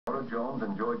Joe Jones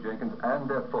and Joy Jenkins and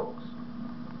their folks.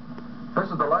 This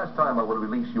is the last time I will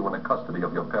release you in the custody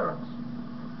of your parents.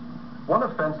 One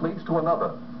offense leads to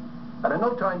another, and in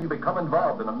no time you become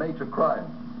involved in a major crime.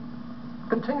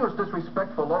 Continuous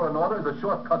disrespect for law and order is a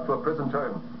shortcut to a prison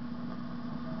term.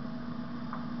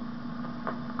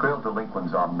 Real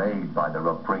delinquents are made by their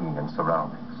upbringing and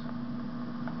surroundings.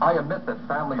 I admit that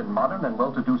family in modern and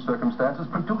well-to-do circumstances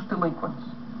produce delinquents,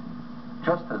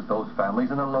 just as those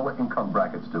families in the lower income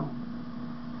brackets do.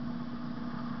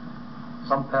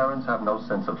 Some parents have no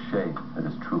sense of shame, it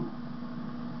is true.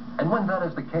 And when that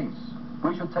is the case,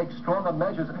 we should take stronger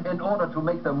measures in order to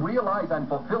make them realize and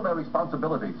fulfill their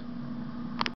responsibilities.